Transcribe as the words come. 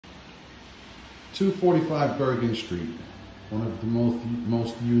245 Bergen Street, one of the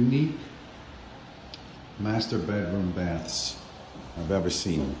most unique master bedroom baths I've ever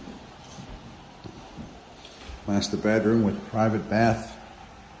seen. Master bedroom with private bath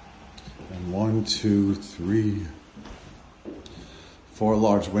and 1, 2, 3, 4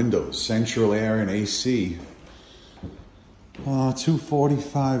 large windows, central air and AC.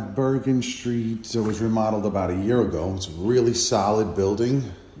 245 Bergen Street. It was remodeled about a year ago. It's a really solid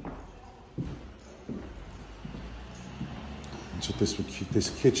building. So this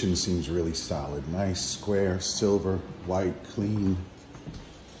kitchen seems really solid. Nice, square, silver, white, clean.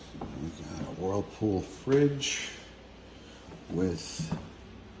 We got a Whirlpool fridge with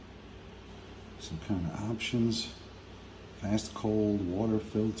some kind of options. Fast, cold, water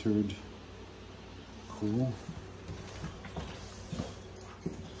filtered. Cool.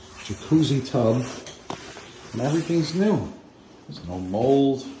 Jacuzzi tub. And everything's new. There's no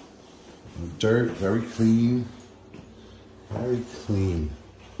mold, no dirt, very clean. Very clean.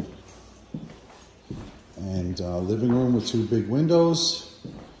 And living room with 2 big windows.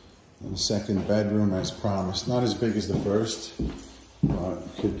 And the second bedroom as promised. Not as big as the first.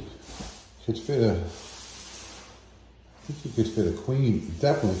 Could fit a, I think you could fit a queen,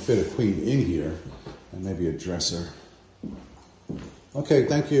 definitely fit a queen in here. And maybe a dresser. Okay,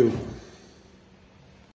 thank you.